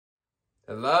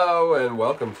Hello and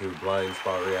welcome to Blind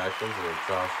Spot Reactions with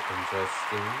Josh and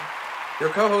Justine, your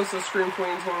co-hosts of Scream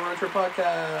Queens Home Road Trip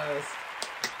Podcast.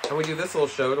 And we do this little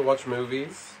show to watch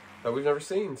movies that we've never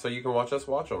seen, so you can watch us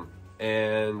watch them.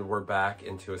 And we're back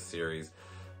into a series.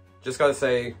 Just gotta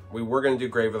say, we were gonna do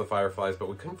Grave of the Fireflies, but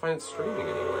we couldn't find it streaming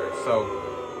anywhere.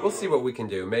 So we'll see what we can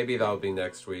do. Maybe that'll be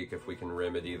next week if we can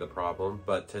remedy the problem.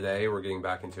 But today we're getting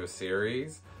back into a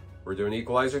series. We're doing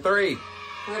Equalizer 3.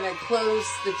 We're going to close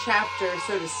the chapter,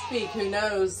 so to speak. Who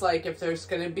knows, like, if there's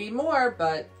going to be more,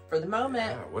 but for the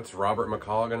moment... Yeah, what's Robert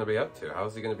McCall going to be up to?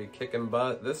 How's he going to be kicking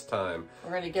butt this time?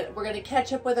 We're going to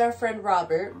catch up with our friend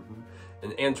Robert.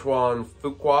 And Antoine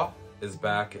Fuqua is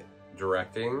back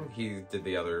directing. He did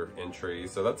the other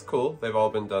entries, so that's cool. They've all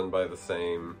been done by the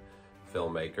same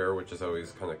filmmaker, which is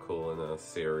always kind of cool in a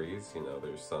series. You know,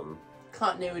 there's some...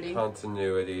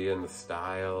 Continuity in the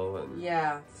style and...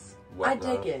 Yeah. Whatnot.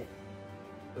 I dig it.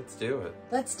 Let's do it.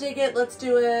 Let's dig it. Let's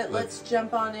do it. Let's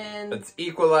jump on in. It's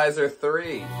Equalizer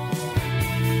 3.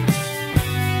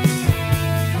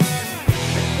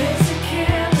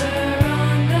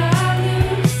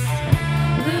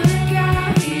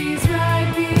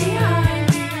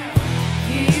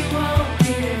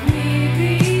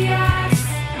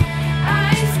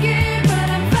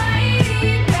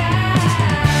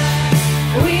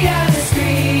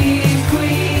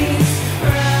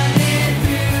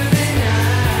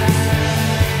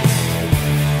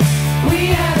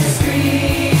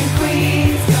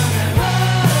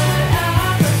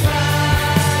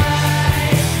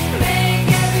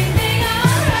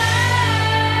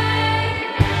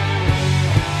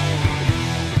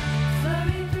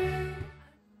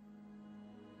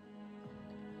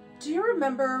 Do you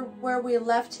remember where we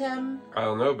left him? I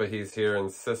don't know, but he's here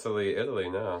in Sicily, Italy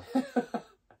now.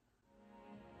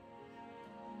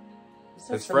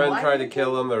 His friend tried to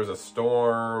kill him. There was a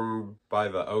storm by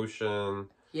the ocean.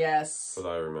 Yes. That's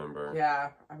what I remember. Yeah,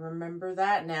 I remember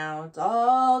that now. It's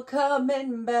all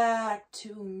coming back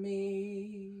to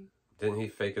me. Didn't he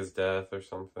fake his death or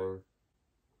something?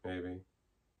 Maybe.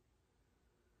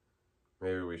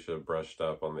 Maybe we should have brushed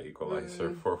up on the Equalizer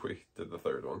before we did the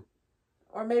third one.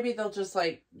 Or maybe they'll just,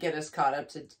 like, get us caught up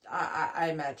to... I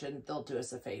imagine they'll do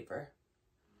us a favor.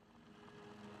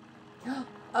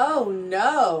 Oh,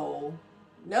 no.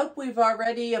 Nope, we've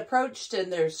already approached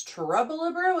and there's trouble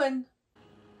a-brewing.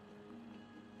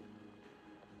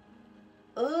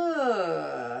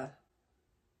 Ugh.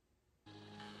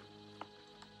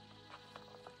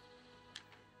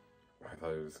 I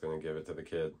thought he was going to give it to the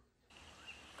kid.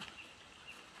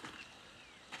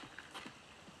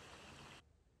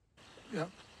 Yeah.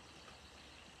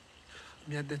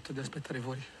 Mi ha detto di aspettare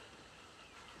fuori.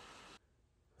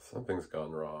 Something's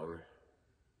gone wrong.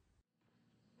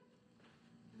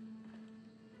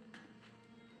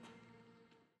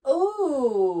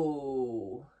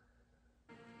 Ooh.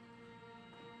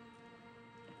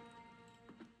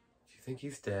 Do you think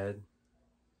he's dead?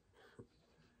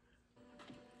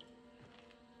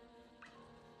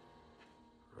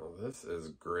 Well, this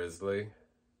is grisly.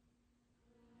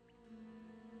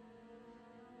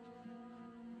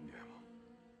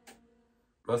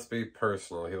 Must be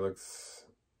personal. He looks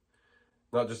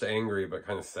not just angry, but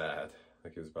kind of sad.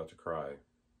 Like he was about to cry.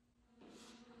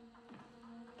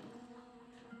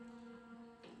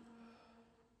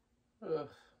 Ugh.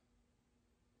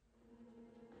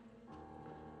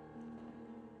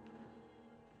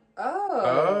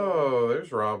 Oh,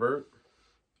 there's Robert.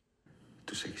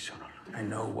 Tu sei chi sono. I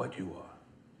know what you are.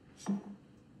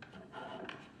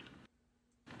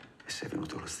 E sei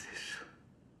venuto lo stesso.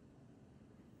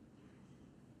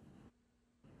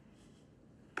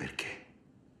 Perché?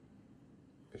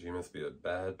 Because you must be a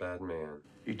bad, bad man.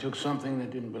 You took something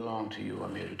that didn't belong to you.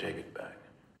 I'm here to take it back.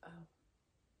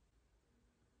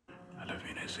 Alla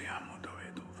fine siamo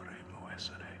dove dovremmo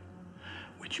essere.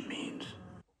 Which means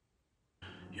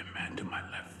your man to my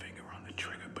left finger on the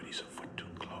trigger, but he's a foot too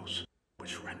close.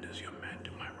 Which renders your man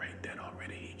to my right dead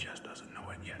already. He just doesn't know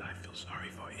it yet. I feel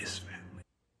sorry for his family.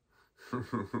 9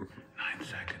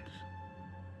 seconds.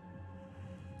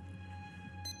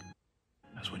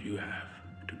 That's what you have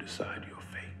to decide your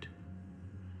fate.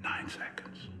 9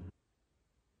 seconds.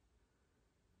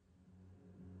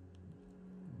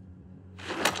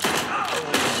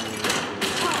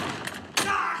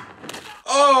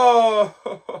 Oh!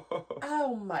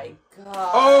 Oh my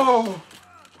god. Oh!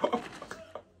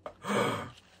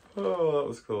 Oh, that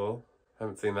was cool.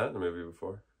 Haven't seen that in a movie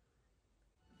before.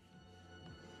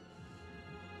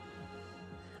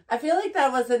 I feel like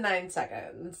that was in 9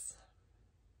 seconds.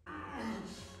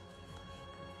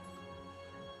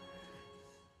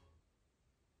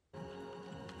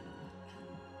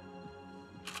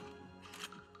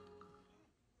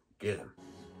 Get him.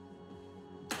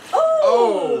 Oh!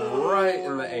 Oh, right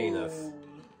in the anus.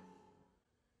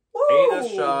 Woo!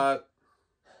 Anus shot.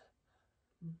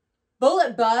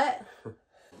 Bullet butt.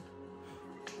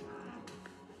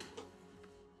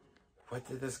 What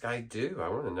did this guy do? I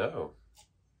want to know.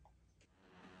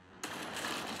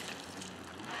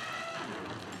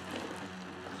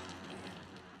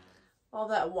 All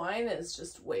that wine is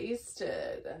just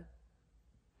wasted.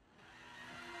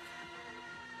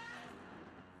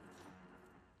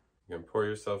 You can pour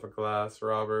yourself a glass,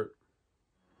 Robert.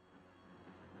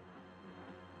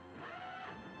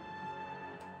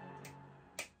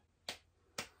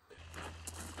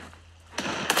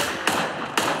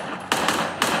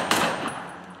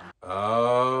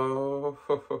 Oh,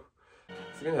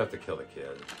 he's gonna have to kill a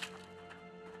kid.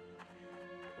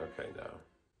 Okay, no.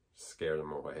 Scared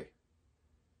him away.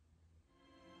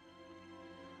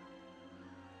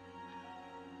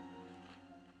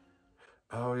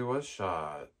 Oh, he was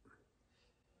shot.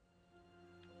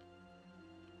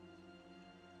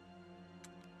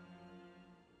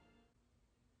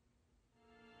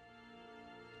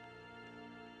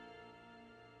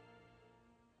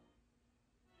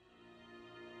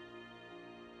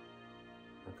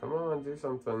 Oh, come on, do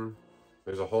something.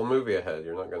 There's a whole movie ahead.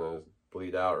 You're not gonna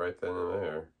bleed out right then and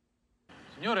there.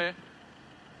 Signore?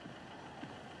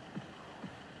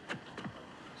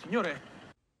 Signore?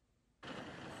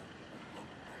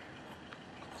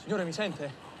 Signore, mi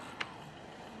sente?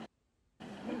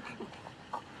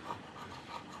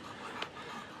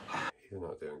 He's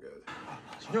not doing good.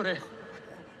 Signore?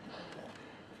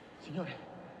 Signore?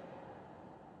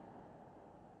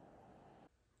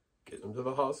 Get him to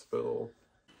the hospital.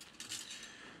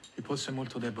 Il polso è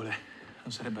molto debole.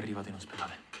 Non sarebbe arrivato in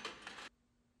ospedale.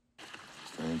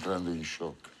 Sta entrando in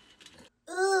shock.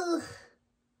 Ugh.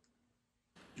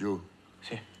 Joe,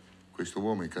 Sì. questo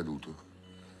uomo è caduto.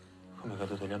 Come è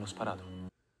caduto? Gli hanno sparato.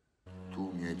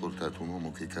 Tu mi hai portato un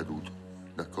uomo che è caduto,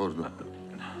 d'accordo?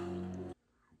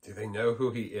 Do they know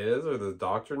who he is, or the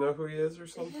doctor know who he is, or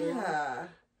something? Yeah.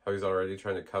 How he's already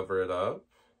trying to cover it up?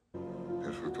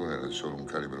 Per fortuna era solo un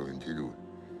calibro 22.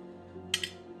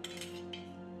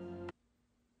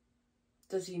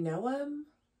 Does he know him?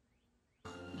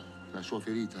 La sua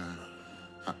ferita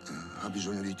ha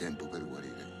bisogno di tempo per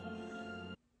guarire.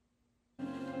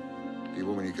 Gli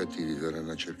uomini cattivi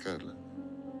verranno a cercarla?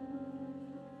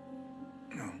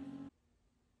 No.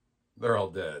 They're all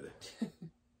dead.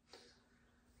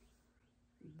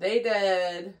 They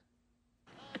did.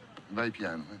 Vai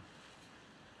piano, eh?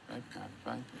 Vai,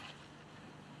 vai.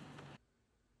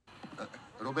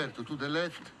 Roberto, to the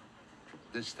left,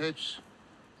 the steps,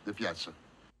 the piazza.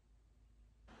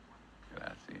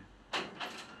 Grazie.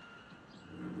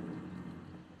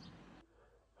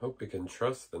 Hope we can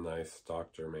trust the nice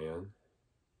doctor man.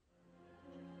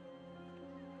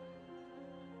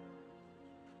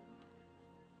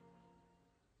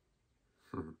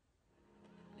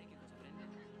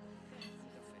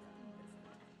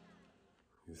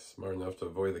 He's smart enough to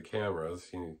avoid the cameras.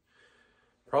 He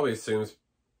probably assumes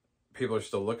people are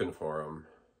still looking for him.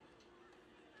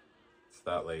 It's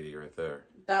that lady right there.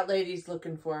 That lady's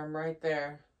looking for him right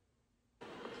there.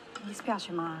 Mi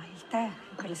dispiace, ma il tè è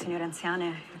per le signore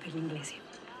anziane e per gli inglesi.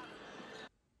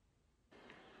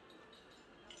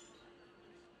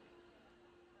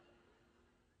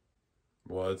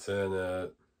 What's in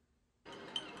it?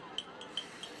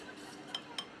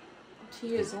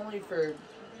 Tea is only for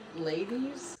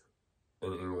ladies?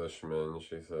 An Englishman,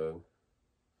 she said.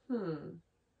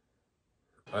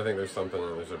 I think there's something in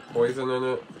it. There's a poison in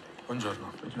it.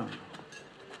 Buongiorno. Buongiorno.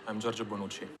 I'm Giorgio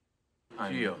Bonucci.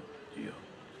 Gio.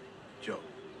 Joe.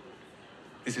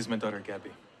 This is my daughter,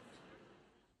 Gabby.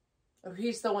 Oh,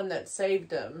 he's the one that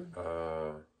saved him.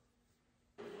 Ciao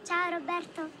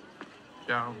Roberto.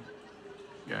 Ciao.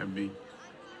 Gabby.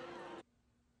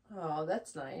 Oh,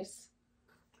 that's nice.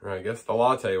 I guess the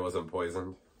latte wasn't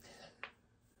poisoned.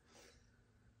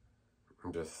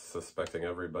 I'm just suspecting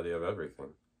everybody of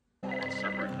everything.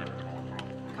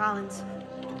 Collins.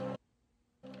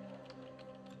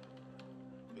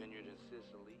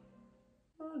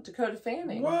 Oh, Dakota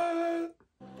Fanning. What?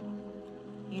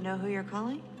 You know who you're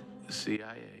calling? The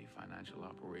CIA Financial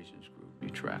Operations Group. You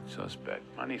track suspect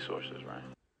money sources, right?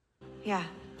 Yeah,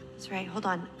 that's right. Hold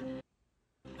on.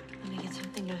 Let me get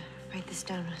something to write this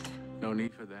down with. No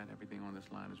need for that. Everything on this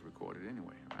line is recorded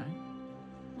anyway,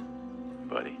 right?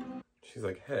 Buddy. She's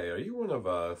like, hey, are you one of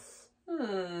us?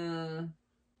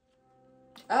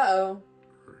 Uh-oh.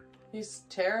 He's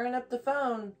tearing up the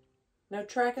phone. No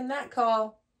tracking that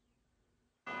call.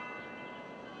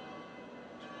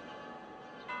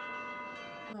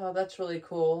 Oh, that's really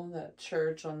cool. That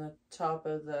church on the top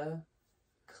of the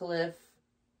cliff.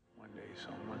 One day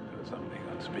someone does something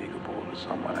unspeakable to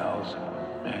someone else,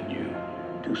 and you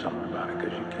do something about it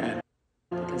because you can.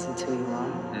 Because it's who you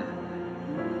are.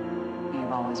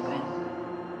 You've always been.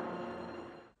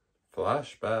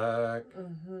 Flashback.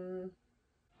 Mm-hmm.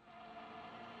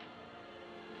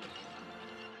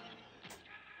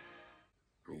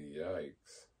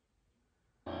 Yikes.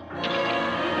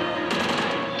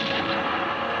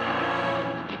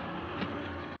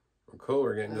 Well, cool,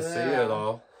 we're getting to see it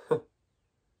all.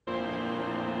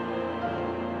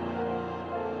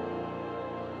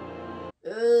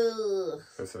 Ugh.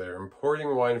 So they're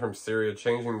importing wine from Syria,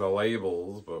 changing the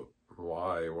labels, but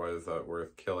why? Why is that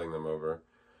worth killing them over?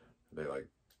 Are they like...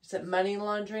 Is it money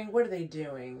laundering? What are they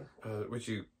doing? Would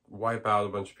you wipe out a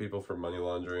bunch of people for money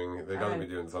laundering? They gotta be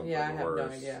doing something worse. Yeah, I have no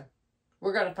idea.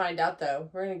 We're gonna find out, though.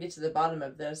 We're gonna get to the bottom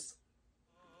of this.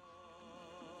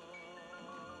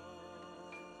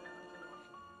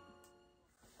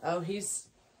 Oh, he's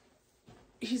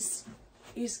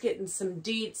getting some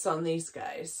deets on these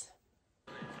guys.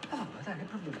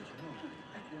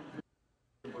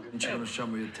 Non ci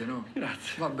conosciamo io e te, no?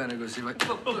 Grazie. Va bene così, vai.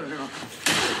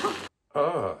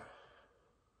 Ah.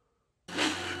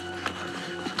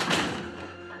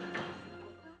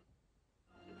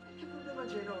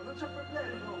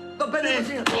 Va bene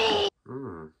così.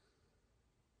 Mm.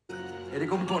 E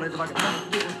ricompone tutta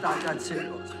questa cazzo di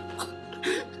cose.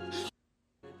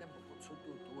 Il tempo pozzo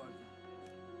tutto, guarda.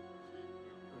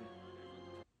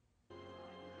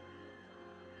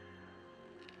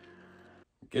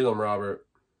 Get him, Robert.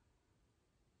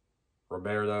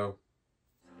 Roberto.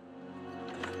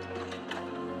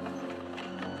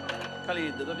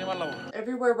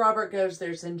 Everywhere Robert goes,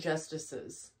 there's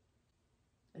injustices.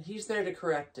 And he's there to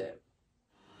correct it.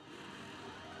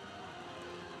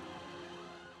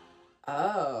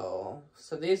 Oh,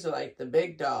 so these are like the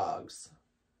big dogs.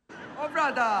 Oh,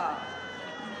 brother!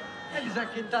 E ti sei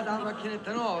acchittata la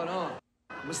macchinetta nuova, no?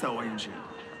 Come sta Wayne?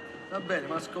 Va bene,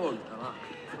 ma ascolta, va.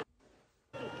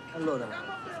 Allora,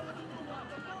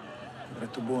 È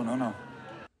detto buono, no?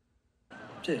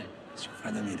 sì. Sono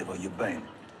frate miei, ti voglio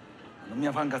bene. Non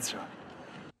mi fa incazzare.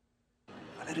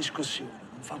 Ma le riscossioni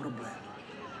non fa problema.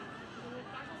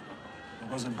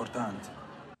 Sono cose importanti.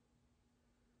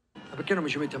 Ma perché non mi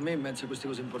ci metti a me in mezzo a queste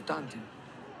cose importanti?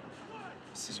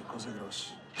 Queste sono cose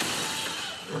grosse.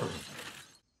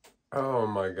 Oh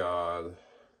my god.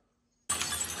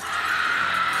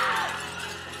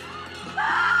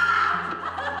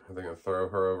 I think I'll throw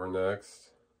her over next.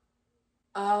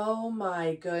 Oh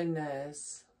my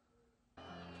goodness.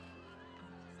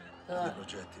 That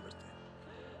Progetti per te.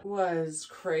 was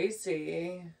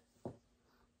crazy.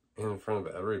 In front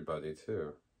of everybody,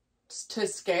 too. Just to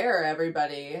scare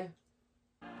everybody.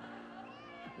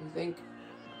 You think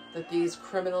that these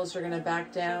criminals are gonna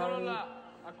back down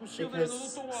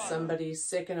because somebody's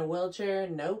sick in a wheelchair?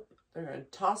 Nope. They're gonna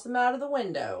toss him out of the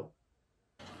window.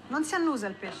 Non si annusa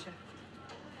il pesce.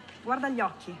 Guarda gli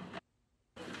occhi.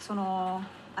 Sono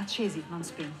accesi, non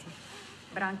spenti.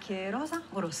 Branchie rosa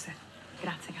o rosse?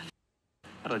 Grazie, Cal.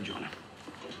 Ha ragione.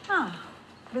 Ah,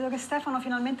 vedo che Stefano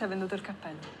finalmente ha venduto il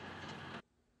cappello.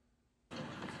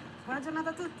 Buona giornata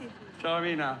a tutti. Ciao,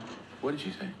 Mina. What did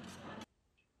she say?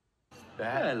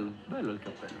 Bello, bello il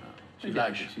cappello. She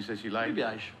likes it. She says she likes it. Mi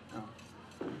piace.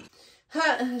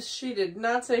 Ha, she did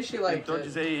not say she liked Oggi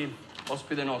it. sei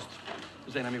ospite nostro.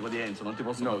 Tu sei un amico di Enzo, non ti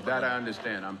posso... No, that I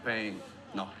understand. I'm paying.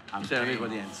 No, I'm sei un paying. amico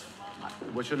di Enzo.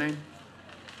 What's your name?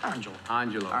 Angelo.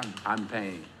 Angelo. I'm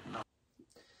paying.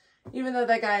 Even though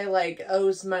that guy, like,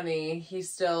 owes money, he's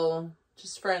still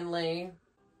just friendly.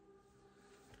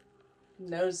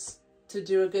 Knows to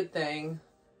do a good thing.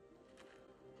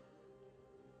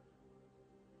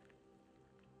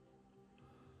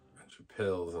 Bunch of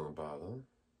pills in the bottle.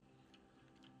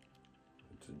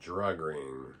 It's a drug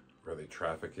ring. Are they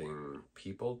trafficking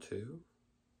people, too?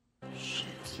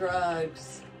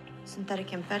 Drugs. Synthetic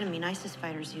amphetamine, ISIS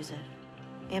fighters use it.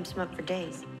 Amps them up for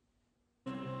days.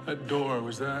 That door,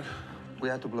 was that? We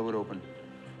had to blow it open.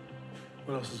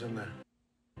 What else is in there?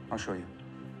 I'll show you.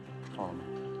 Follow me.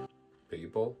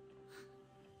 People?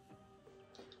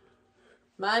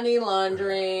 Money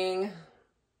laundering.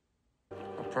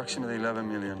 Approximately 11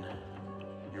 million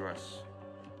US.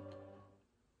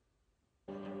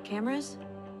 Cameras?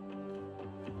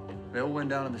 They all went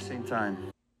down at the same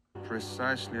time.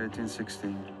 Precisely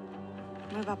 1816.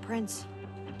 What about prints?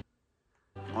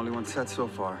 Only one set so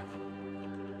far.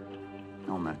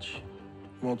 No match.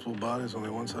 Multiple bodies, only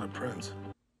one set of prints.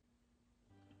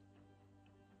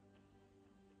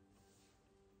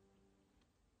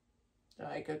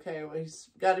 Like, okay, well, he's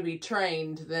got to be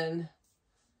trained then.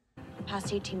 The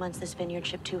past 18 months, this vineyard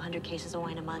shipped 200 cases of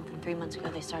wine a month, and 3 months ago,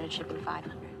 they started shipping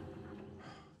 500.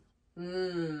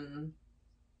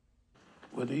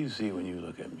 What do you see when you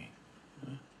look at me?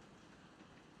 Huh?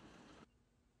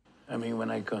 I mean, when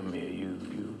I come here,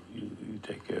 you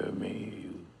take care of me.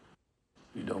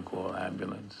 You don't call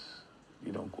ambulance.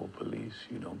 You don't call police.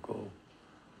 You don't call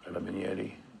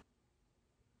carabinieri.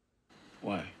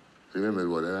 Why? Remember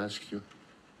what I asked you?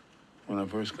 When I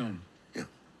first come?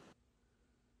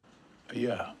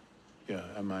 Yeah. Yeah.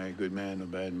 Am I a good man or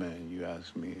bad man? You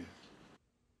asked me.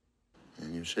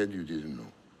 And you said you didn't know.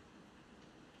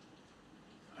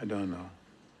 I don't know.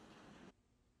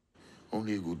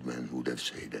 Only a good man would have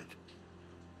said that.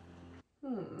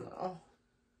 Oh.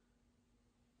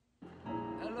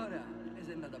 Allora,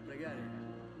 sei andato a pregare?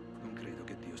 Non credo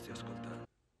che Dio stia ascoltando.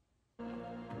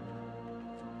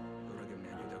 Ora che mi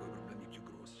aiuta con i problemi più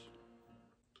grossi.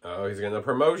 Oh, he's getting a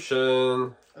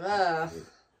promotion.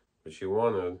 Which he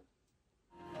wanted.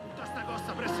 Tutta sta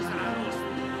cosa presto sarà nostra.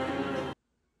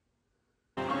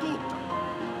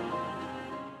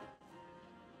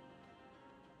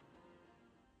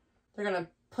 They're gonna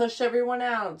push everyone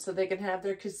out so they can have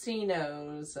their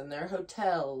casinos and their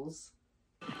hotels.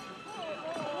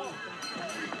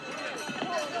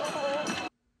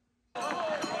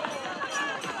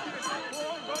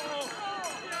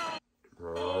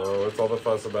 Oh, what's all the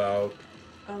fuss about?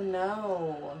 Oh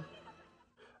no.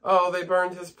 Oh, they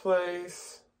burned his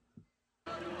place.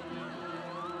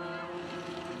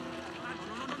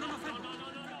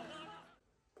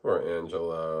 Poor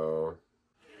Angelo.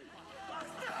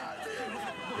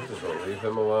 They just won't leave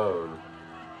him alone.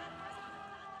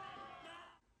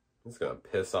 He's gonna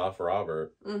piss off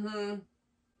Robert.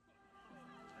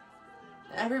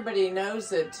 Everybody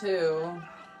knows it too.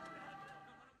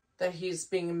 That he's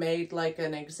being made like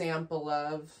an example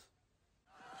of.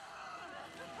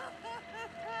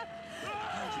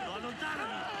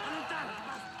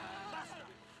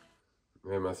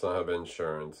 They must not have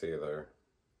insurance either.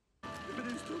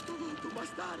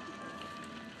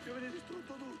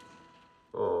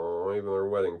 Oh, even their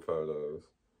wedding photos.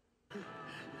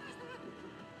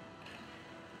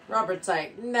 Robert's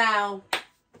like, no.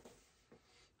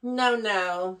 No,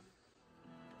 no.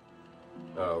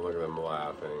 Oh, look at them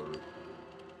laughing.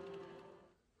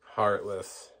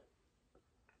 Heartless.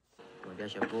 Mi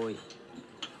piace a voi.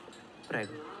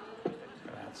 Prego.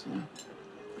 Grazie.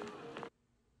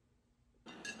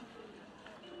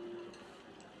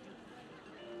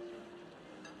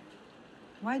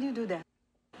 Why do you do that?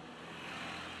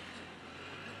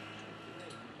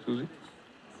 Susie?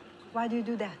 Why do you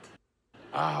do that?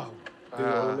 Oh. Do you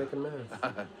want to make a mess?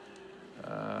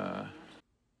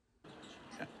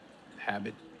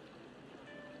 Habit.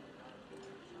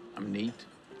 I'm neat.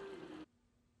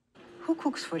 Who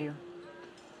cooks for you?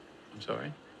 I'm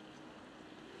sorry?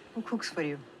 Who cooks for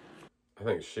you? I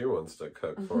think she wants to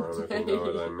cook for him, if you know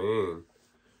what I mean.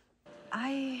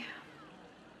 I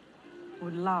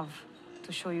would love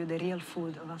to show you the real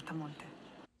food of Altamonte.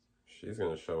 She's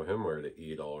gonna show him where to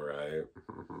eat, all right.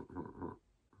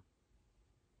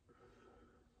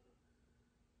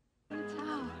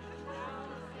 Ciao.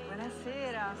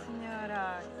 Buonasera,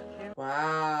 signora.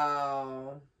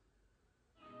 Wow.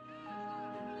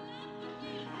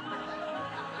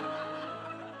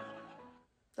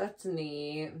 That's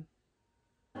neat.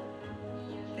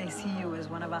 They see you as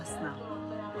one of us now.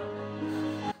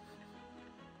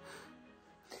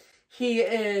 He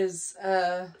is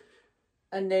a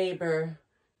neighbor.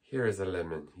 Here is a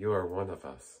lemon. You are one of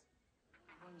us.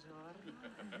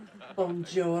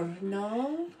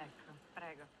 Buongiorno.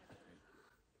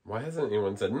 Why hasn't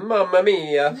anyone said, Mamma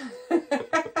Mia?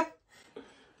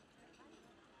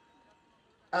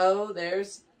 Oh,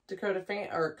 there's Dakota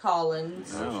or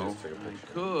Collins. No, I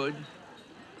could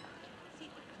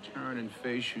turn and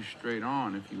face you straight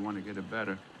on if you want to get a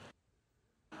better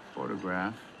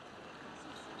photograph.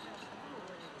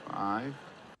 5,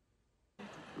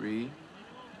 3,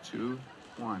 2,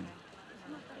 1.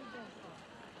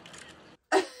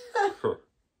 You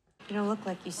don't look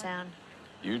like you sound.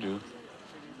 You do.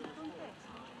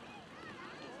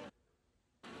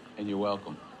 And you're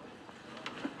welcome.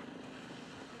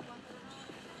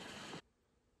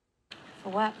 For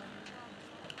what?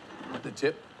 The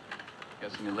tip?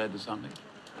 Guessing it led to something?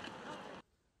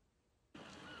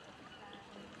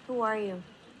 Who are you?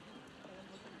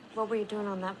 What were you doing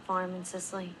on that farm in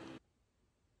Sicily?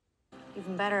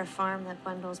 Even better, a farm that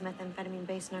bundles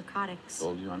methamphetamine-based narcotics.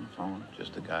 Told you on the phone,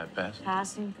 just a guy passing.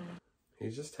 Passing through.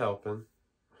 He's just helping.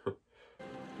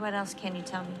 What else can you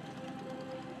tell me?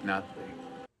 Nothing.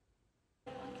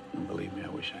 And believe me, I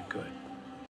wish I could.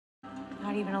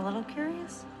 Not even a little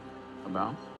curious?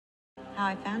 About? How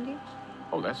I found you?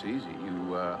 Oh, that's easy.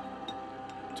 You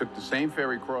took the same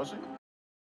ferry crossing.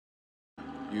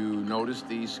 You noticed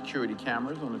the security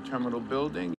cameras on the terminal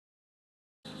building.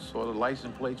 Saw the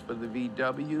license plates for the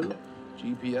VW.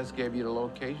 GPS gave you the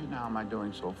location. How am I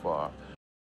doing so far?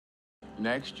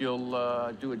 Next,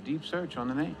 you'll do a deep search on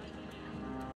the name.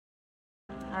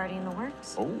 Already in the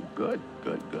works? Oh, good.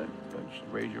 You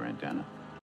should raise your antenna.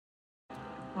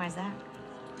 Why's that?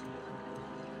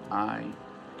 I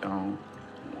don't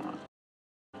want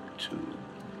to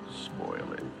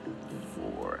spoil it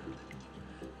for...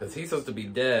 Because he's supposed to be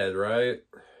dead, right?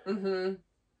 Mm-hmm.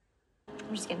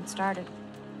 I'm just getting started.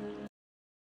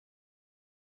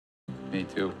 Me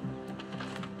too.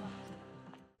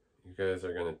 You guys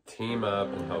are going to team up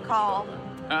and help McCall.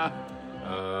 each other.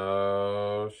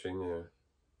 Oh, she knew.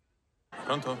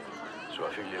 Pronto? Sua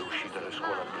figlia è uscita da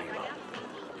scuola prima.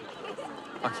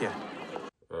 Ma chi è?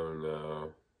 Oh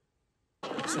no.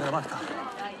 Signora Marta,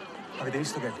 avete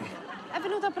visto Gabby? È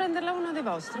venuto a prenderla uno dei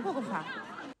vostri, poco fa.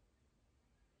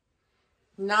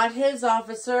 Not his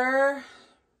officer.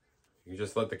 You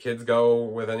just let the kids go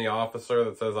with any officer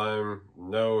that says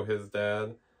know his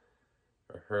dad.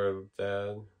 Or her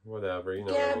dad. Whatever, you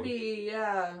know. Gabby,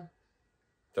 yeah.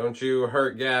 Don't you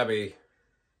hurt Gabby.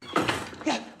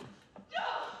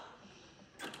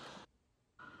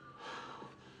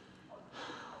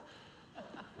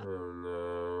 Oh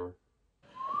no.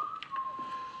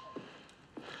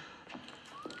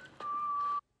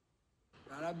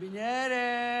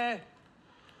 Carabiniere!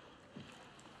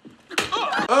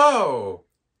 Oh!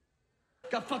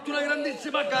 Che ha fatto una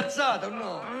grandissima cazzata, o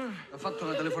no? Ha fatto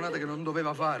una telefonata che non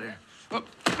doveva fare.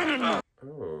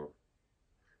 Oh.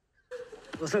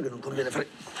 Lo sai che non conviene fare...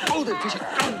 Oh,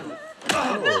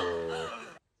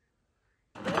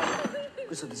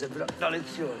 questo ti servirà da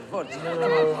lezione, forza.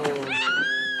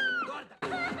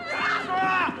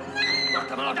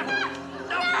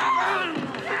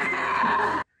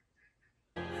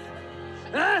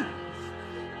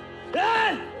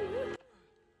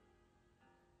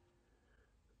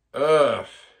 Ugh.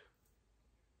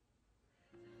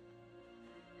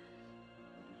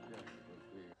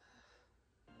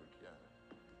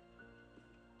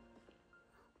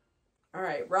 All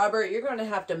right, Robert, you're going to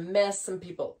have to mess some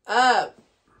people up.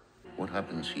 What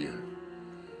happens here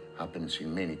happens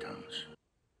in many towns.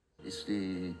 It's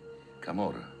the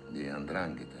Camorra, the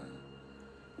Andrangheta,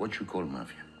 what you call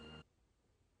mafia.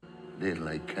 They're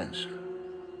like cancer.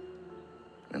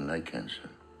 And like cancer,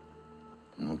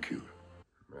 no cure.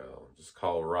 Well, just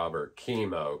call Robert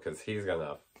Chemo, because he's going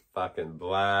to fucking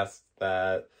blast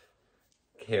that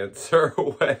cancer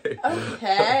away.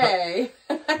 Okay.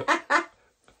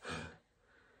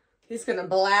 He's going to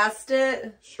blast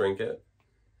it. Shrink it.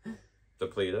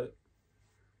 Deplete it.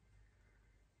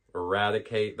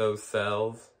 Eradicate those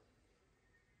cells.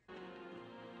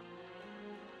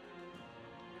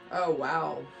 Oh,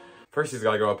 wow. First, he's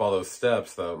got to go up all those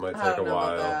steps, though. It might take a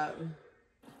while. About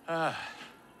that.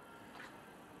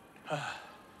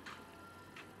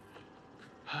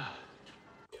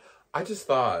 I just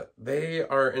thought they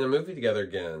are in a movie together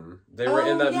again. They were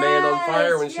in that Man on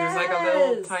Fire when she was like a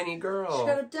little tiny girl. She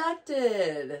got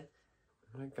abducted.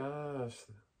 Oh my gosh.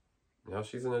 Now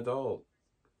she's an adult.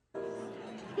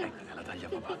 La taglia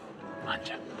papà.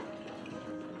 Mangia.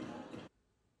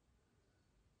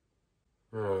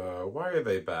 Why are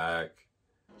they back?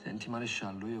 Senti,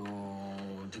 maresciallo, io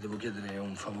ti devo chiedere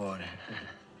un favore.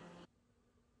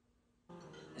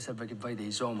 Mi serve che vai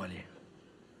dei somali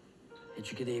e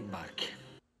ci chiedi i barchi.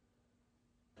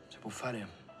 Si può fare?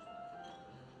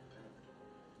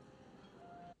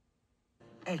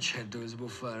 Certo che si può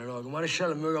fare, no? Con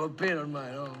maresciallo è il mio galoppino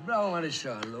ormai, no? Bravo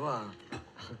maresciallo, va.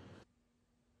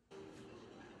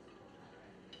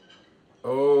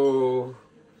 Oh,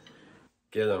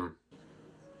 get him.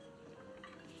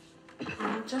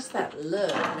 Just that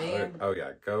look, man. Oh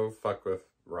yeah, go fuck with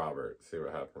Robert. See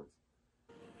what happens.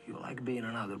 You like being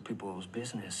in other people's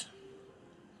business?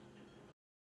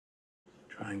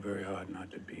 Trying very hard not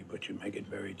to be, but you make it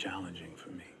very challenging for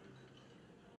me.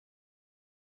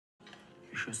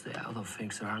 You should stay out of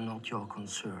things that are not your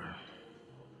concern.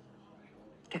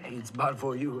 Okay, it's bad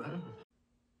for you, huh?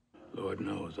 Lord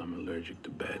knows I'm allergic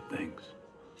to bad things.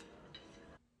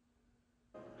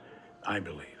 I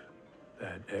believe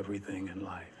that everything in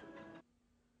life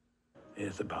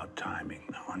is about timing.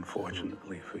 Now,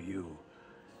 unfortunately for you,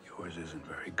 yours isn't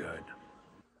very good.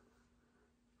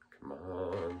 Come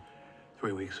on.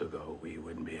 3 weeks ago, we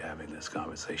wouldn't be having this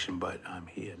conversation, but I'm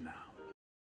here now.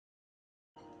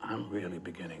 I'm really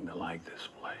beginning to like this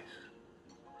place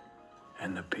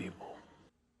and the people.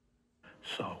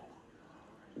 So,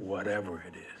 whatever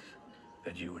it is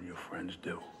that you and your friends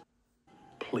do,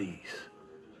 please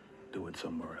do it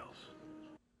somewhere else.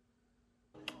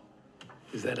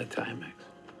 Is that a Timex?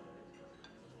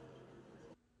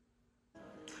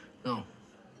 No.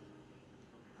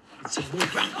 It's a boot.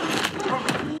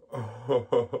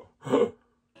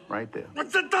 Right there.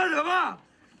 What's the time, ma?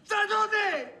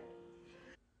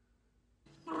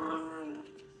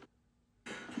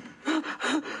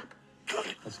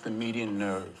 That's the median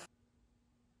nerve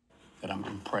that I'm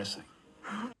compressing.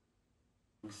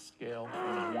 Scale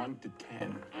from 1 to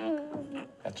 10.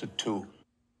 That's a 2.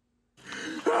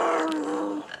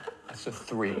 That's a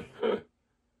 3.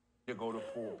 You go to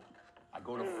 4. I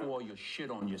go to 4, you shit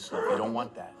on yourself. You don't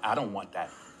want that. I don't want that.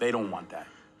 They don't want that.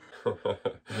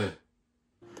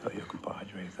 Tell your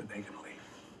compadres that they can leave.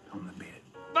 Tell them to beat it.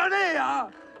 Maria!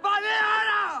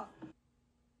 Maria!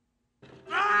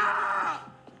 Ah!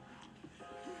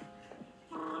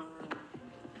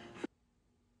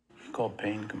 It's called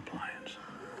pain compliance.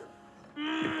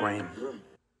 Your brain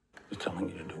is telling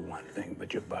you to do one thing,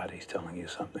 but your body's telling you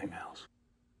something else.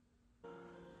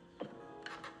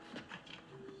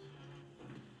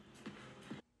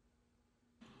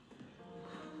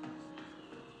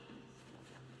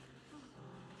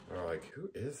 They're like,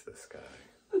 who is this guy?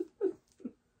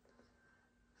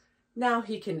 Now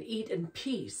he can eat in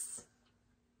peace.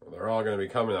 Well, they're all going to be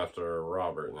coming after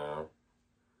Robert now.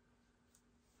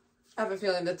 I have a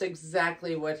feeling that's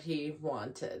exactly what he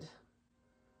wanted.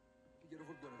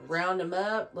 Round them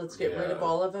up. Let's get rid of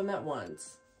all of them at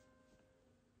once.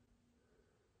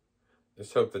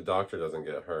 Just hope the doctor doesn't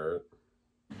get hurt.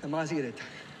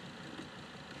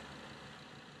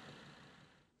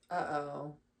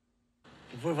 Uh-oh.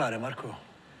 Che vuoi fare, Marco?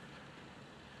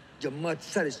 Ti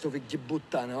ammazzare sto figlio di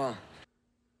puttana, va?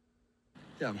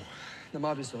 Andiamo. Dammi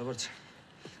la pistola, forza.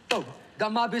 Oh,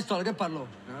 dammi la pistola, che parlo?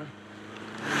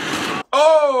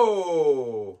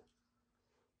 Oh!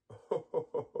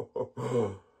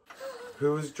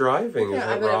 Who was driving? Yeah, Is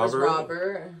I it bet Robert? it was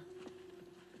Robert.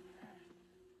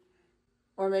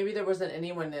 Or maybe there wasn't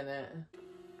anyone in it.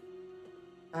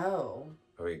 Oh.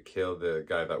 Oh, he killed the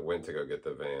guy that went to go get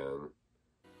the van.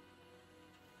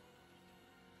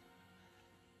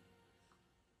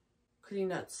 Could he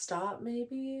not stop,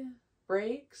 maybe?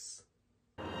 Brakes?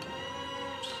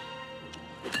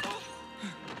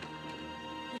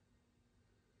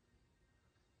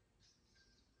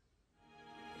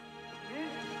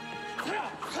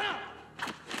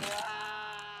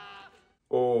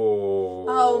 Oh.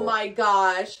 Oh my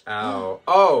gosh. Ow.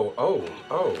 Oh, oh,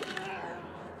 oh.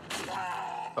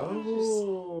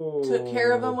 Oh. Took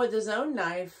care of him with his own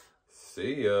knife.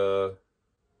 See ya.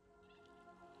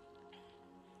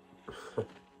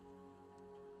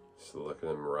 Just looking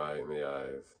him right in the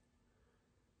eyes.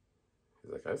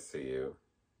 He's like, I see you.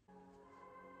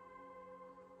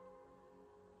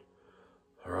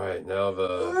 Alright, now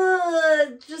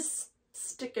Just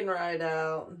sticking right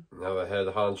out. Now the head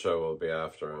honcho will be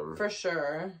after him. For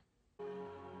sure.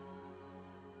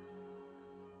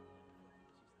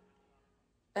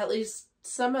 At least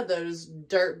some of those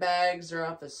dirt bags are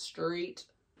off the street.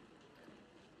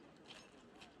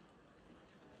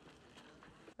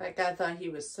 That guy thought he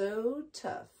was so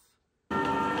tough.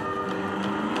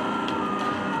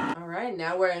 Alright,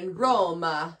 now we're in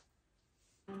Roma.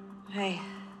 Hey.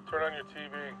 Turn on your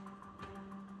TV.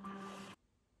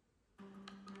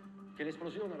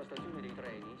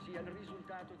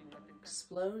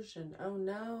 Explosion. Oh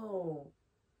no.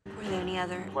 Were there any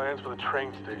other? Plans for the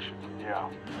train station, yeah.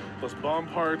 Plus bomb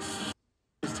parts,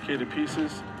 sophisticated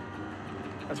pieces.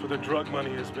 That's what the drug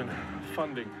money has been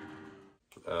funding.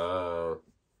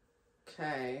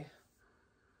 Okay.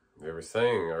 They were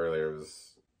saying earlier it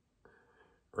was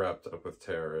wrapped up with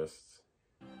terrorists.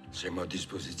 Siamo a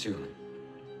disposizione.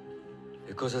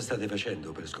 E cosa state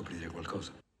facendo per scoprire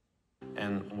qualcosa?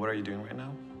 And what are you doing right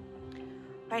now?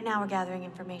 Right now we're gathering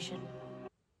information.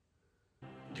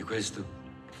 Di questo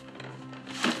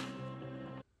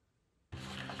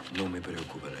non mi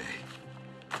preoccupa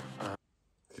lei.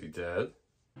 Is he dead?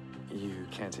 You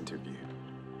can't interview.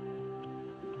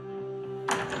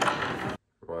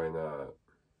 Why not?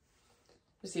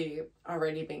 Is he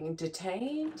already being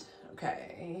detained?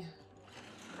 Okay.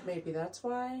 Maybe that's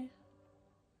why?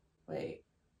 Wait.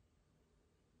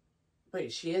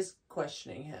 Wait, she is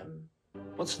questioning him.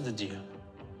 What's the deal?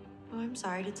 Oh, I'm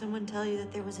sorry. Did someone tell you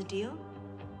that there was a deal?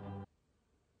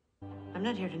 I'm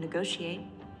not here to negotiate.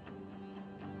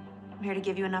 I'm here to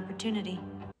give you an opportunity.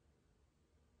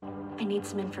 I need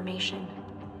some information,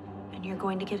 and you're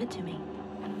going to give it to me.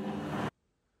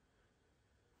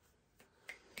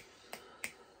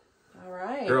 All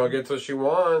right. Girl gets what she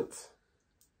wants.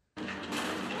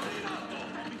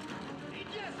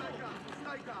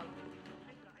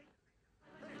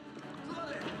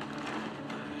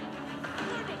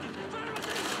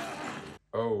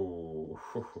 Oh.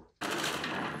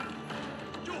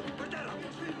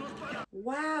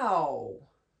 Wow.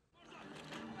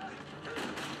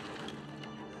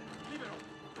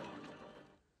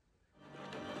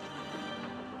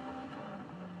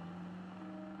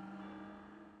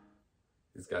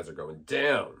 These guys are going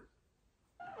down.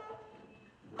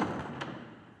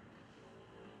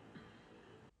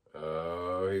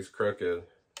 Oh, he's crooked.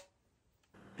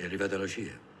 È arrivata la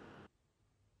CIA.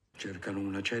 Cercano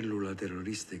una cellula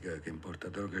terroristica che importa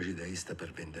droga cideista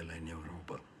per venderla in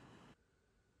Europa.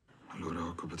 Allora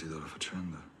occupati della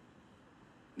faccenda.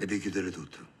 Devi chiudere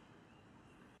tutto.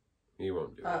 He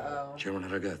won't do that. C'è una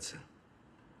ragazza.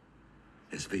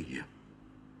 È sveglia.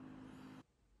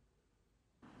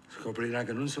 Scoprirà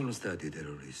che non sono stati i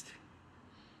terroristi.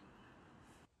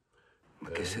 Ma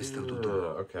che sei stato tu.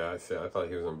 Okay, I see. I thought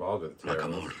he was involved with La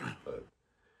terrorists. camorra. But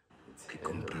Che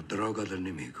compra droga dal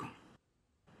nemico.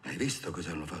 Hai visto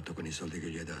cosa hanno fatto con i soldi che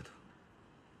gli hai dato?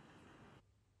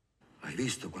 Hai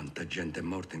visto quanta gente è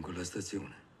morta in quella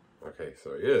stazione? okay,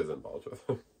 so he is involved with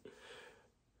them.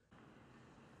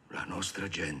 La nostra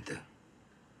gente.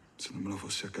 Se non me la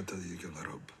fossi accattata io quella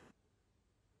roba,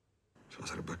 se la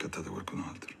sarebbe accattata qualcun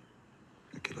altro.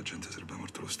 E che la gente sarebbe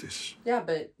morta lo stesso. Yeah,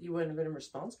 but you wouldn't have been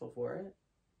responsible for it.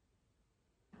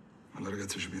 Ma la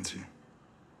ragazza ci pensi io.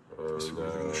 Oh,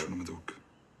 Assicurati che no. nessuno mi tocca.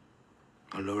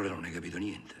 Allora non hai capito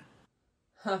niente.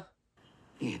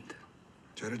 Niente.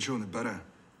 C'hai ragione, Barà.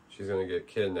 She's gonna get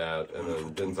kidnapped, and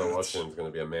then Denzel Washington's gonna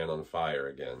be a man on fire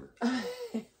again.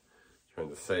 Trying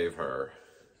to save her.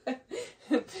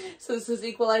 So this is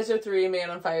Equalizer 3, Man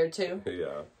on Fire 2.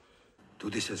 Yeah. Tu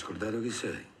ti sei scordato chi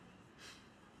sei?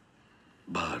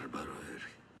 Barbaro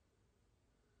eri.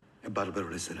 E barbaro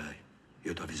resterai.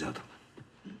 Io t'ho avvisato.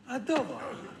 A dove?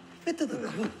 Aspetta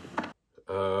dove?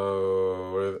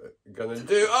 Oh, what are they gonna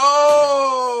do?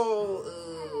 Oh!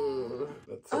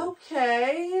 That's it.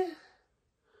 Okay.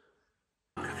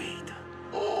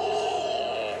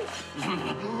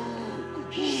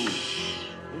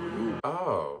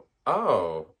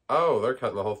 Oh, they're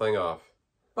cutting the whole thing off.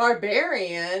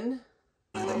 Barbarian?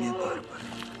 Da mie barbari.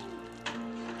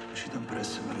 Ci dan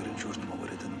presso magari un giorno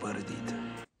muoverete un paio di dita.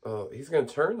 Oh, he's gonna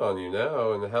turn on you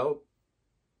now and help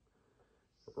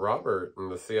Robert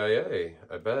and the CIA,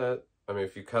 I bet. I mean,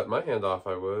 if you cut my hand off,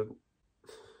 I would.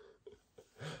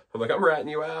 I'm like, I'm ratting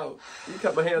you out. You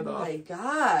cut my hand Oh off. my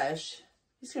gosh.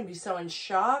 He's gonna be so in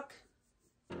shock.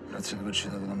 Grazie per averci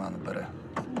dato una mano, Barà.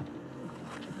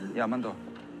 Yeah, Mando.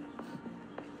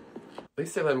 At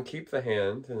least they let him keep the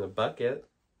hand in a bucket.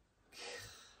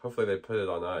 Hopefully they put it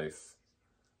on ice.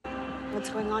 What's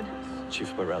going on?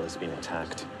 Chief Burrell is being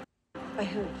attacked. By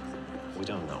who? We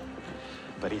don't know.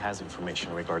 But he has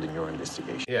information regarding your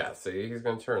investigation. Yeah, see, he's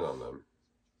gonna turn on them.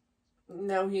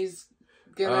 No, he's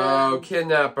gonna... Oh,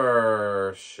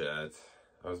 kidnapper! Shit.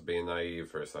 I was being naive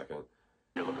for a second.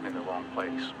 You're looking in the wrong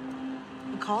place.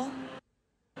 McCall?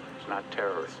 It's not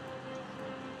terrorism.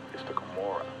 It's the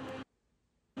Camorra.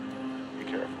 Be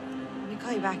careful. Let me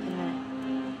call you back in a minute.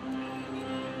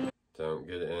 Don't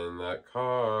get in that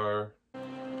car.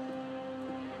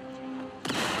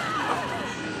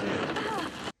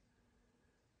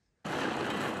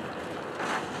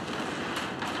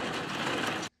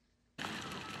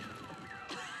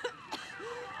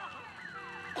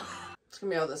 It's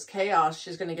gonna be all this chaos.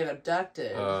 She's gonna get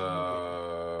abducted.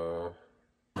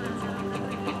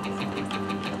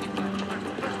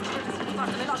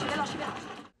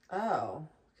 Oh,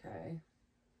 okay.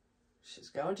 She's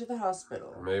going to the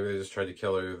hospital. Maybe they just tried to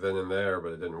kill her then and there,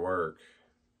 but it didn't work.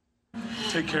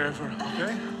 Take care of her,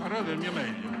 okay?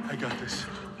 I got this.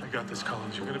 I got this,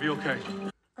 Collins. You're gonna be okay.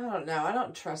 I don't know. I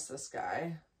don't trust this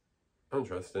guy. I don't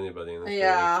trust anybody in this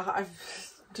Yeah, I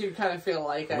do kind of feel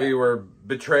like movie. We were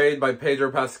betrayed by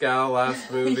Pedro Pascal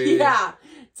last movie. Yeah.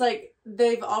 It's like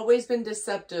they've always been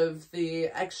deceptive, the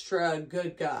extra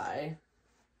good guy.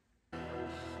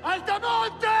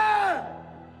 Altamonte!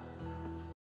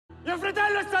 Mio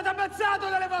fratello è stato ammazzato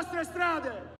dalle vostre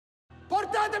strade!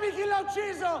 Portatemi chi l'ha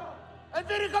ucciso e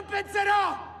vi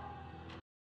ricompenserò!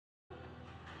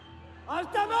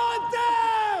 Altamonte!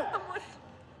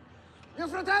 Mio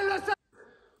fratello è stato...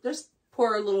 This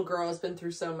poor little girl has been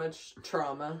through so much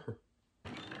trauma.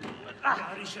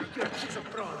 Riscia perché ha ucciso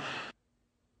Frodo!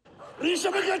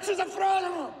 Riscia perché ha ucciso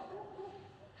Frodo!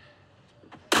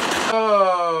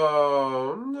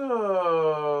 Oh,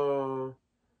 no.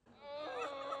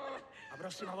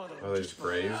 Oh, they just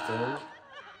grazed him?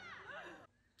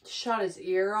 Shot his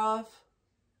ear off.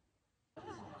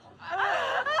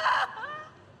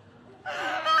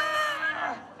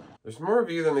 There's more of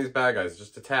you than these bad guys.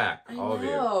 Just attack, all of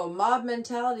you. Oh, mob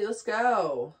mentality. Let's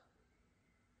go.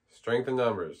 Strength in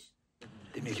numbers.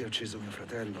 Dimmi che hai ucciso mio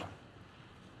fratello.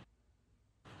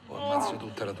 O ammazzo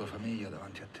tutta la tua famiglia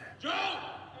davanti a te.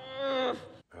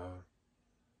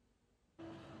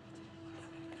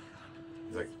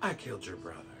 He's like, I killed your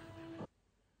brother.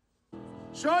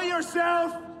 Show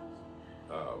yourself!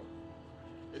 Oh.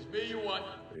 It's me you want.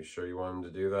 Are you sure you want him to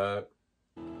do that?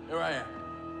 Here I am.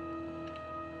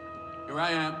 Here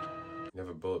I am. You have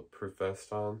a bulletproof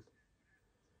vest on?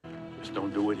 Just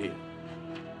don't do it here.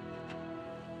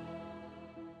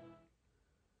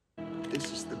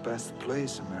 This is the best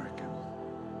place, American.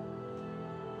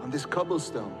 On these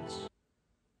cobblestones.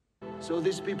 So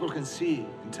these people can see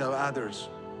and tell others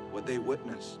what they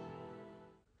witnessed.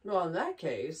 Well, in that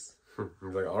case,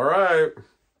 he's like, all right.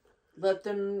 Let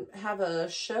them have a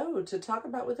show to talk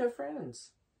about with their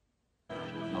friends.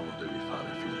 Non lo devi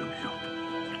fare, figlio mio.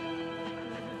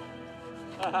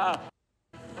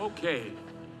 Okay.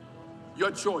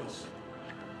 Your choice.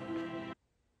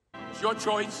 It's your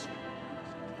choice.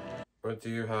 What do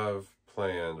you have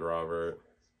planned, Robert?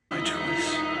 My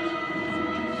choice.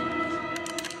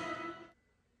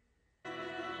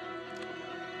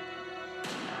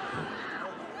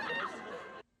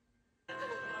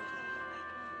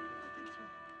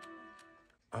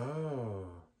 Oh.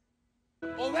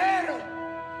 Ovvero!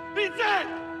 Vincent!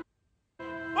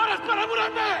 Ora spara pure a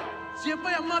me! Sì, e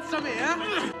poi ammazzami, eh?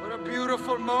 What a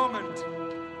beautiful moment.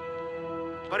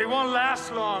 But it won't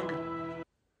last long.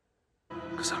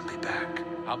 Because I'll be back.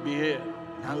 I'll be here.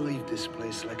 And I'll leave this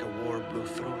place like a war blew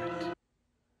through it.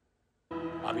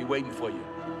 I'll be waiting for you.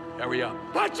 Hurry up.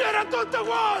 Facciamo tutto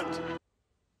quanto!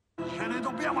 Ce ne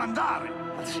dobbiamo andare.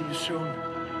 I'll see you soon.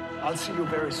 I'll see you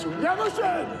very soon.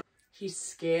 Andiamoci! He's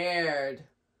scared.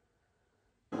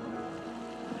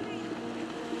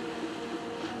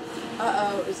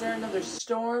 Uh-oh, is there another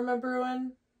storm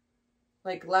a-brewing?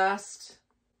 Like last,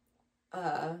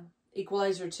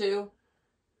 Equalizer 2?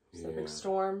 Is there a big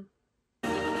storm?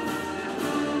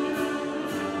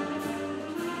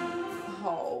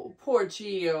 Oh, poor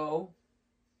Gio.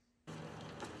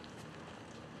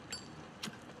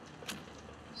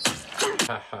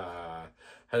 Haha.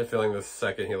 I had a feeling the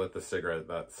second he lit the cigarette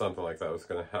that something like that was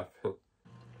going to happen.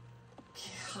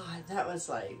 God, that was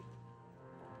like,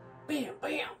 bam,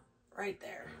 bam, right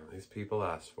there. These people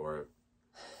asked for it.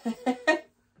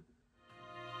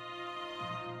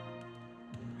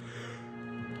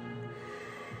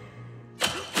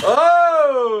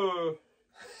 Oh!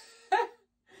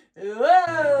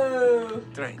 Whoa!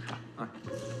 30.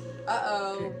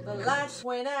 Uh-oh, the lights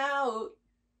went out.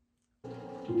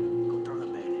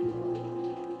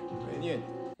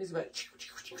 He's about...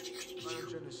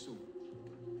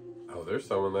 Oh, there's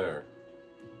someone there.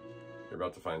 You're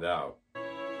about to find out.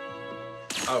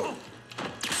 Oh.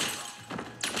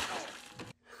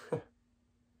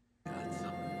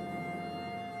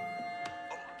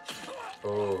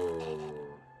 Oh.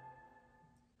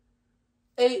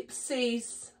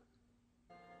 Apesies.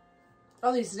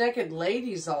 All these naked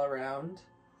ladies all around.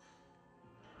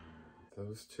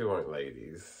 Those two aren't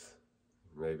ladies.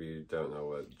 Maybe you don't know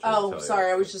what... Oh,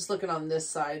 sorry. I was just looking on this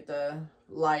side. The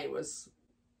light was...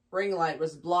 ring light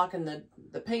was blocking the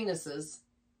penises.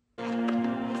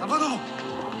 Salvador!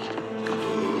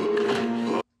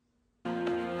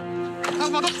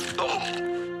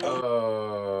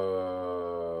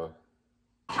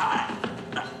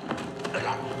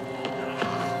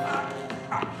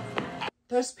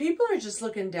 Those people are just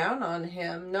looking down on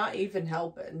him, not even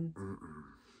helping.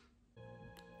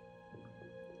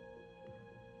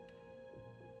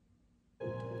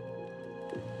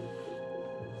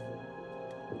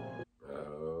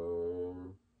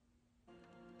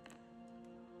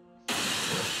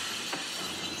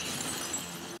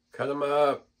 Cut him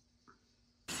up.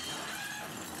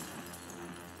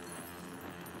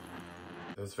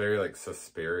 It was very like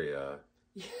Suspiria.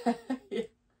 Yeah.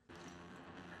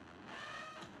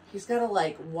 He's got to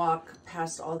like walk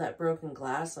past all that broken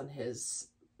glass on his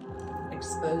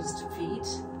exposed feet.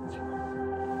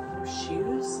 No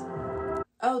shoes.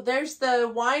 Oh, there's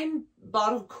the wine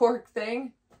bottle cork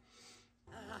thing.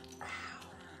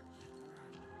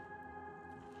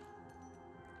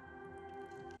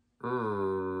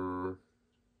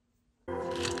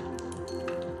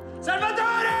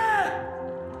 Salvatore!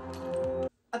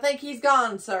 I think he's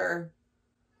gone, sir.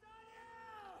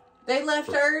 They left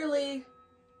early.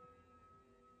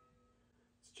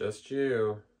 It's just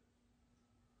you.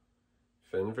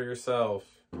 Fend for yourself.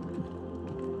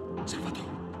 Salvatore!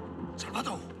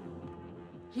 Salvatore!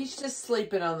 He's just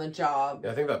sleeping on the job.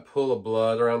 Yeah, I think that pool of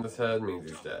blood around his head means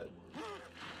he's dead.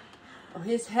 Oh,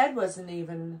 his head wasn't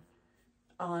even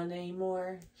on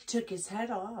anymore. He took his head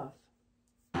off.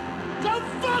 Don't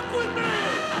fuck with me!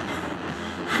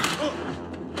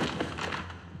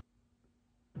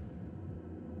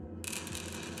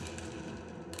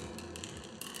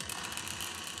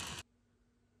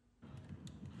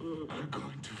 I'm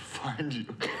going to find you.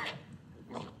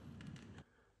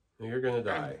 You're gonna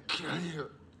die. Kill you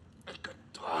like a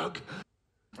dog.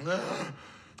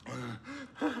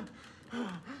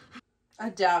 I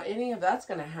doubt any of that's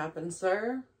gonna happen,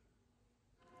 sir.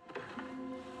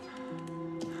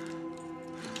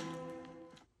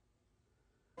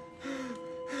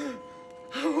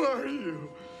 Who are you?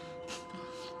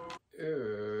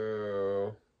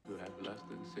 Ew. You have less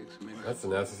than 6 minutes. That's the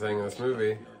nasty thing in this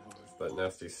movie. It's that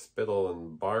nasty spittle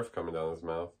and barf coming down his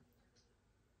mouth.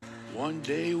 One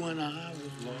day when I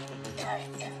was lost.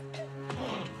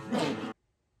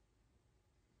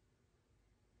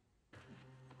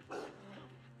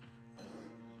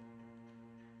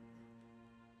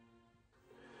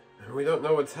 We don't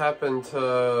know what's happened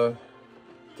to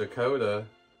Dakota.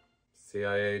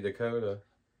 CIA Dakota.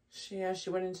 She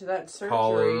went into that surgery.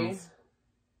 Collins.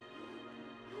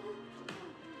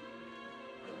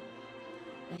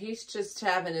 He's just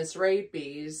having his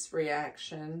rabies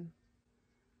reaction.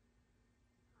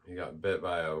 He got bit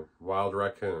by a wild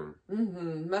raccoon.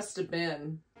 Mm-hmm. Must have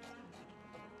been.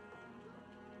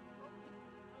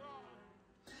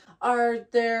 Are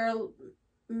there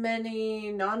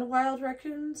many non-wild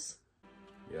raccoons?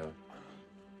 Yeah.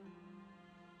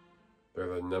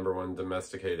 They're the #1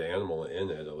 domesticated animal in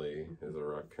Italy, is a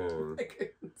raccoon.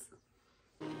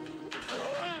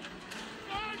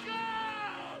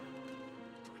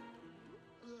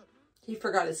 He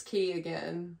forgot his key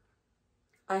again.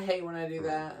 I hate when I do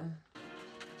that.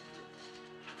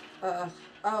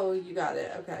 Oh, you got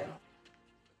it. Okay.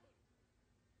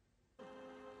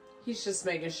 He's just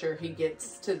making sure he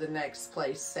gets to the next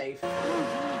place safe.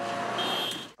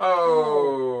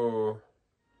 Oh!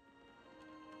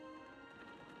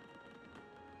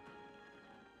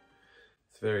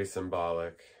 It's very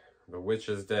symbolic. The witch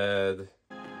is dead.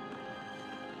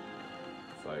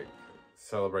 It's like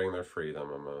celebrating their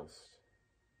freedom almost.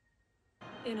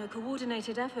 In a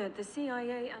coordinated effort, the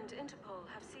CIA and Interpol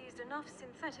have seized enough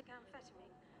synthetic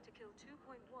amphetamine to kill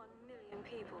 2.1 million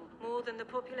people, more than the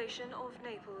population of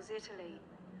Naples, Italy.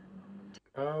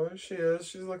 Oh, there she is.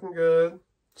 She's looking good.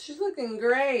 She's looking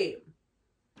great.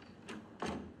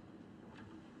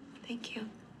 Thank you.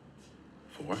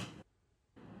 For?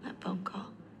 That phone call.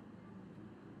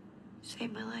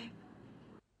 Saved my life.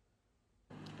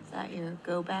 Is that your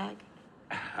go bag?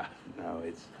 No,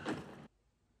 it's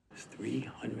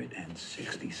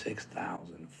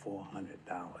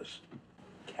 $366,400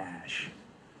 cash,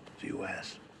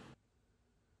 US.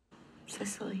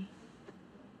 Sicily.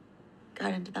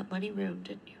 Got into that money room,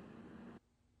 didn't you?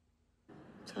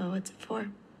 So what's it for?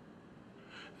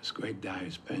 It's Greg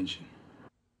Dyer's pension.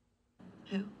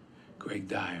 Who? Greg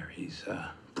Dyer, he's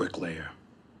a bricklayer,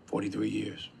 43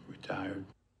 years, retired.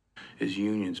 His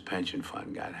union's pension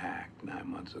fund got hacked 9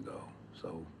 months ago,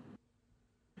 so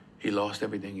he lost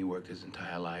everything he worked his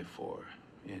entire life for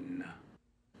in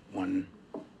one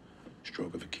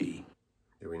stroke of a key.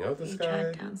 Do we know this He guy?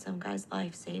 tracked down some guy's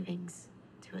life savings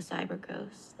to a cyber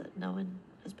ghost that no one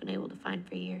has been able to find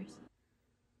for years.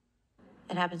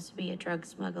 It happens to be a drug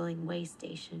smuggling way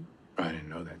station. I didn't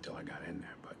know that till I got in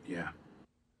there, but yeah.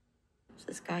 Is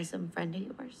this guy some friend of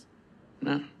yours?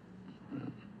 No.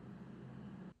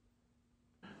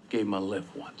 Gave him a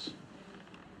lift once.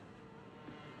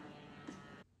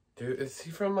 Dude, is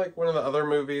he from like one of the other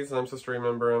movies and I'm supposed to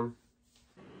remember him?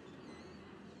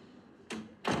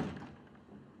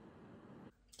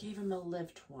 Gave him a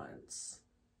lift once.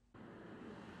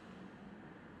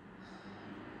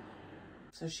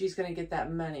 So she's gonna get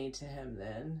that money to him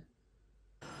then.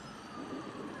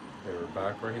 They were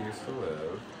back where he used to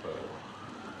live, but...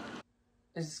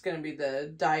 Is this gonna be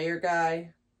the Dyer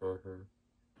guy? Mm-hmm.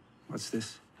 What's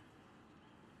this?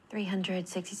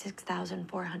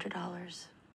 $366,400.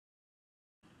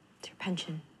 It's your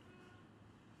pension.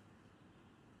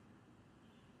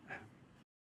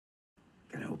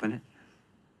 Can I open it?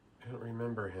 I don't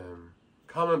remember him.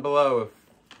 Comment below if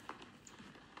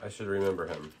I should remember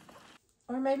him.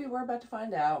 Or maybe we're about to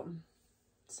find out.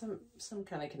 Some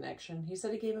kind of connection. He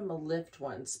said he gave him a lift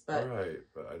once, but... Right,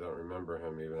 but I don't remember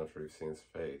him even after we've seen his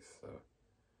face, so...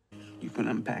 You can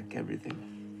unpack everything.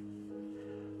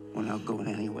 We're not going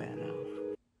anywhere now.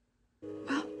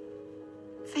 Well,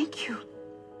 thank you.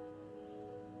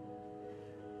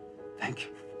 Thank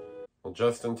you. Well,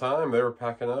 just in time, they were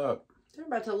packing up. They're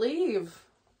about to leave.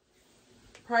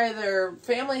 Probably their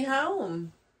family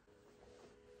home.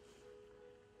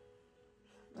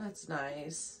 That's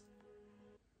nice.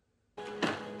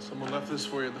 Someone left this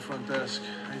for you at the front desk.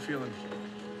 How you feeling?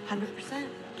 100%.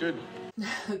 Good.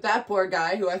 That poor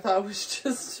guy who I thought was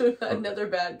just another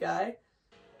bad guy.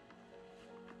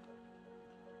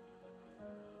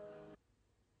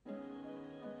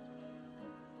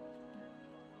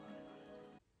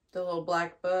 The little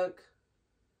black book.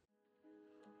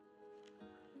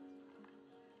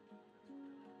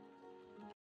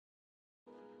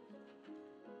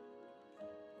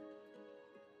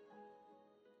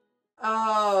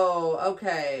 Oh,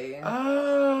 okay.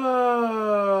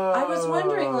 Oh. I was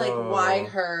wondering, like, why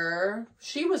her?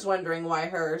 She was wondering why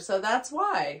her, so that's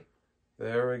why.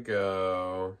 There we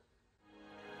go.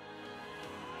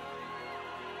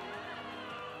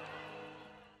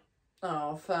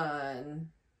 Oh, fun.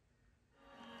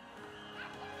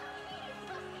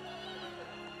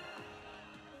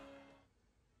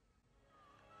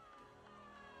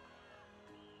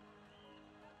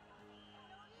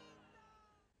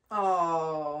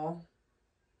 Oh.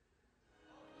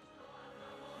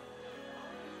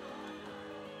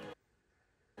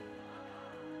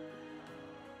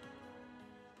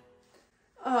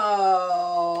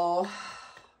 Oh.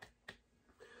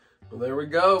 Well, there we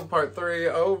go. Part 3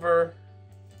 over.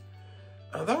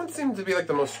 That one seemed to be like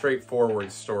the most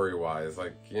straightforward story-wise.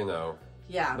 Like, you know.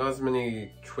 Yeah. Not as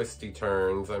many twisty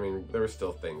turns. I mean, there were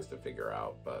still things to figure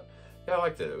out, but yeah, I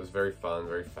liked it. It was very fun,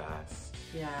 very fast.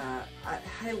 Yeah,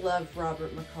 I love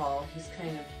Robert McCall. He's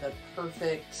kind of the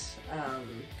perfect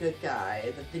good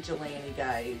guy, the vigilante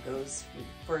guy who goes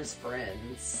for his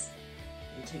friends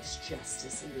and takes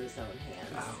justice into his own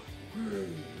hands.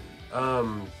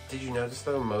 Oh. Did you notice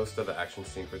though most of the action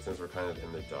sequences were kind of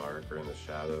in the dark or in the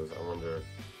shadows? I wonder if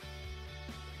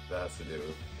that has to do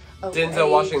with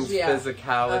Denzel Washington's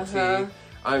physicality.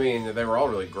 I mean, they were all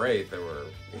really great. There were,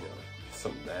 you know,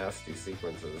 some nasty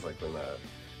sequences, like when that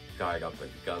guy got the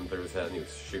gun through his head and he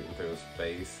was shooting through his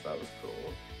face. That was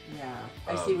cool. Yeah,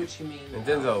 I see what you mean. And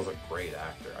Denzel's a great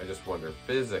actor. I just wonder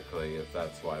physically if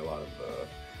that's why a lot of the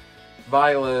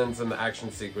violence and the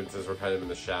action sequences were kind of in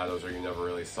the shadows, or you never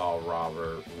really saw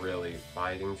Robert really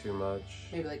fighting too much.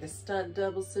 Maybe like a stunt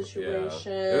double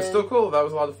situation. Yeah. It was still cool. That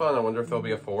was a lot of fun. I wonder if there'll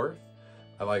be a 4th.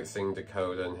 I like seeing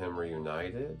Dakota and him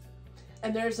reunited.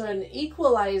 And there's an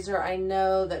Equalizer I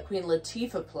know that Queen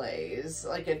Latifah plays,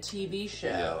 like a TV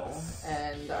show. Yes,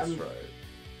 and that's right.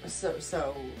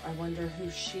 So I wonder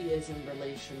who she is in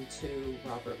relation to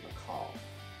Robert McCall.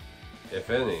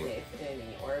 If any. If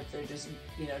any. Or if they're just,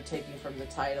 you know, taking from the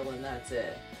title and that's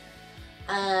it.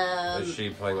 Is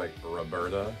she playing like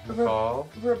Roberta McCall?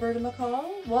 Roberta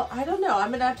McCall? Well, I don't know. I'm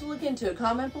going to have to look into it.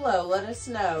 Comment below. Let us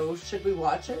know. Should we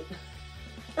watch it?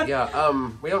 Yeah,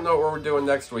 we don't know what we're doing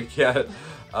next week yet,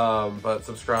 but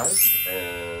subscribe,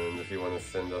 and if you want to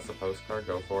send us a postcard,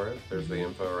 go for it. There's the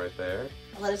info right there.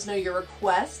 Let us know your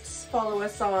requests. Follow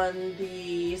us on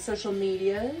the social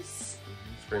medias.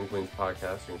 Scream Queens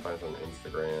Podcast. You can find us on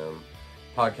Instagram.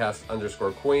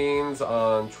 Podcast_Queens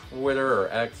on Twitter or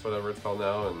X, whatever it's called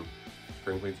now, and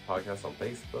Scream Queens Podcast on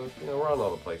Facebook. You know, we're on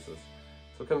all the places.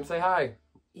 So come say hi.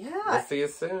 Yeah. We'll see you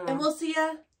soon. And we'll see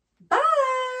ya. Bye.